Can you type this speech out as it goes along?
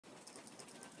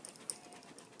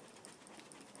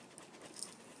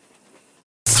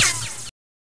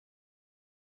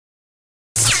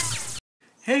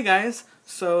Hey guys,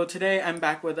 so today I'm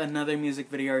back with another music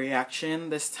video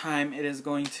reaction. This time it is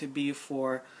going to be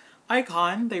for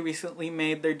IKON. They recently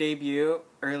made their debut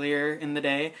earlier in the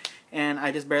day and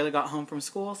I just barely got home from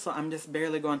school, so I'm just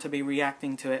barely going to be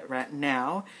reacting to it right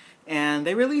now. And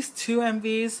they released two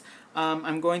MVs.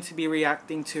 I'm going to be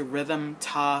reacting to Rhythm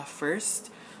Ta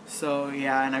first. So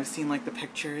yeah, and I've seen like the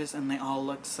pictures and they all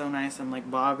look so nice. I'm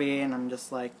like, Bobby, and I'm just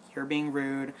like, you're being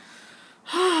rude.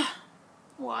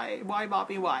 Why,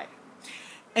 Bobby, why?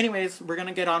 Anyways, we're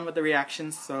gonna get on with the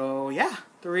reactions, so yeah.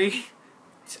 3,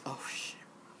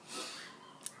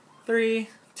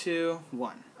 2,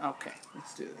 1. Okay,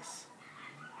 let's do this.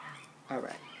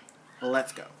 Alright,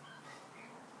 let's go.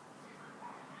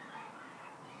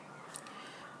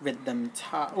 Rhythm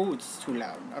Ta. Oh, it's too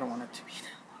loud. I don't want it to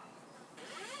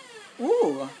be.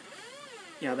 Ooh!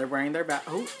 Yeah, they're wearing their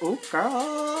ooh, girl!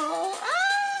 Ah!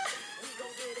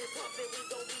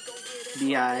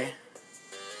 B.I.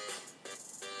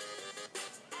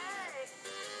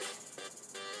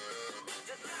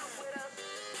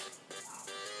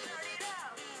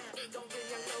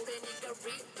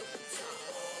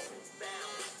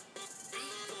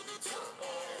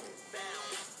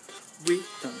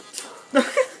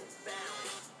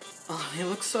 Oh, they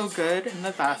look so good in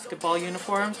the basketball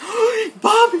uniforms.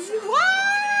 Bobby, why?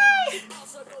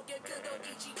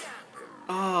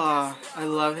 Oh, I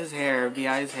love his hair,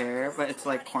 B.I.'s hair, but it's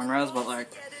like cornrows, but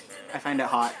like, I find it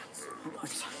hot.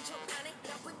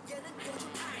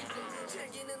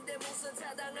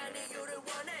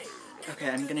 Okay,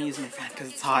 I'm gonna use my fan because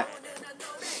it's hot.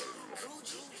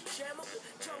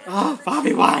 Oh,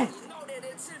 Bobby, why?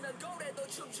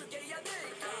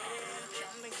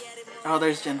 Oh,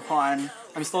 there's Jin Hwan.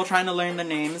 I'm still trying to learn the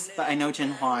names, but I know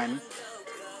Jin Hwan.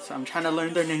 So I'm trying to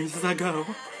learn their names as I go.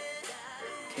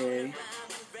 Okay.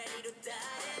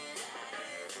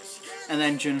 And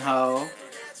then Junho.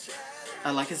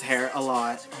 I like his hair a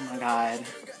lot. Oh my god.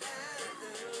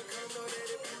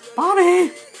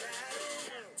 Bobby!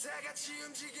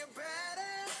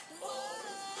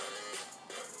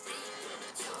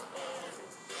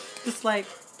 Just like,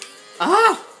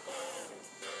 ah!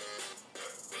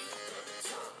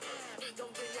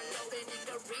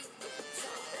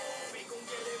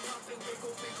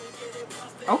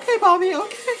 Okay, Bobby,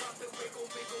 okay.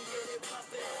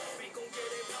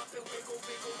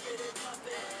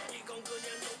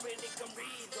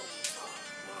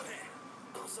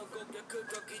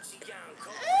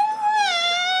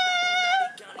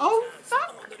 Oh,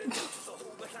 fuck.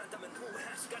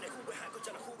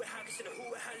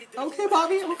 Okay,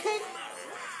 Bobby, okay.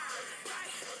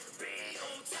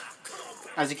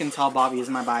 As you can tell, Bobby is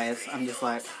my bias. I'm just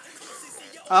like,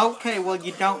 okay, well,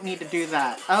 you don't need to do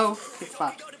that. Oh, okay,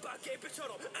 fuck.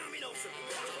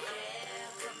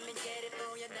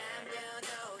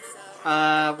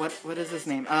 What is his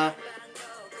name? I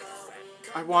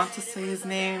want to say his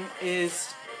name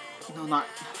is, no, not,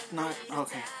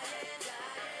 okay.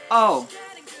 Oh.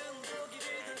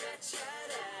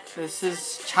 This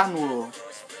is Chanwoo,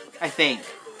 I think.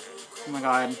 Oh my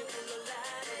god.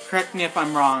 Correct me if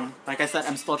I'm wrong. Like I said,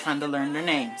 I'm still trying to learn their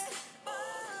names.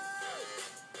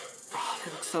 Oh,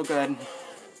 they look so good.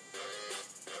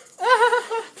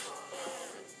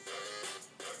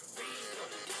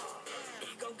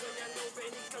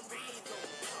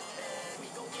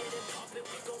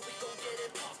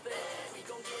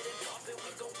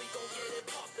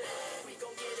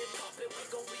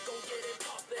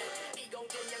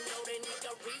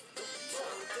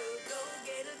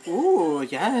 Ooh,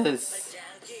 yes.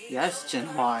 Yes, Jin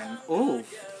Hwan. Ooh.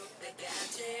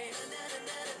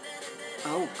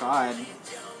 Oh, god.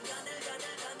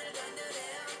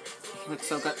 He looks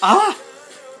so good. Ah!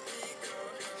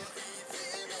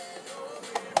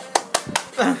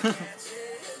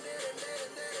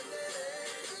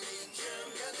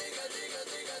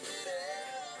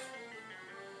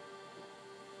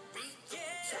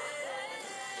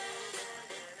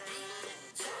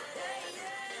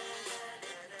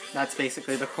 That's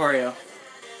basically the choreo.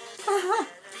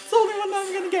 It's the only one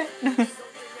I'm gonna get.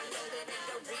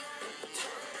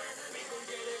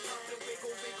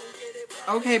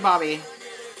 Okay, Bobby.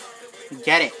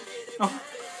 Get it. Oh.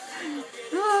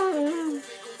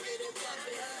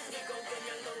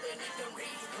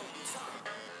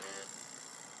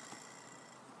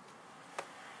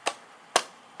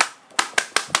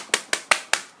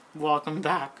 Welcome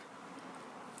back.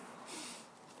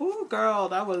 Ooh, girl,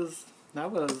 that was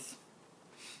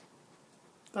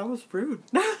rude.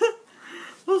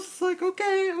 I was just like,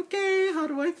 okay, how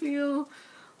do I feel?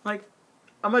 Like,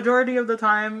 a majority of the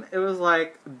time, it was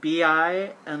like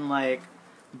B.I. and like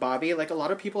Bobby. Like, a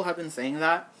lot of people have been saying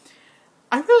that.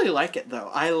 I really like it though.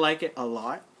 I like it a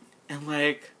lot. And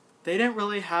like, they didn't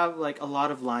really have like a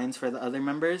lot of lines for the other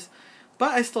members,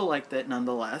 but I still liked it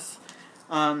nonetheless.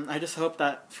 I just hope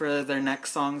that for their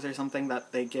next songs or something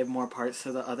that they give more parts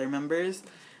to the other members.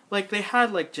 Like, they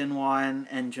had like Jinwon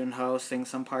and Junho sing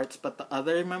some parts, but the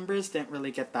other members didn't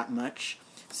really get that much.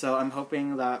 So I'm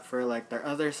hoping that for like their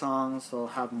other songs they'll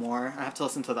have more. I have to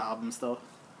listen to the album still.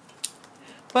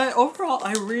 But overall,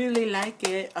 I really like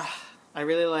it. I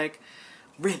really like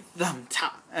Rhythm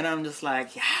Top. And I'm just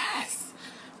like, yes!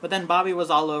 But then Bobby was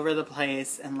all over the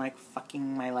place and like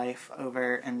fucking my life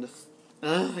over and just,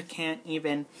 I can't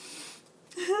even.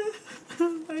 I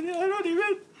don't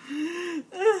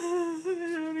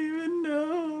even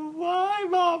know. Why,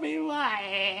 Bobby?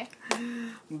 Why?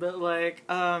 But like,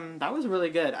 that was really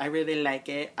good. I really like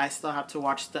it. I still have to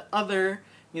watch the other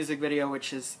music video,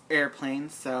 which is Airplane,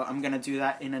 so I'm gonna do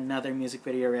that in another music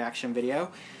video reaction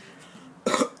video.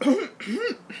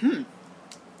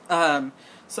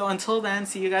 So until then,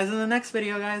 see you guys in the next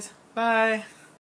video, guys. Bye!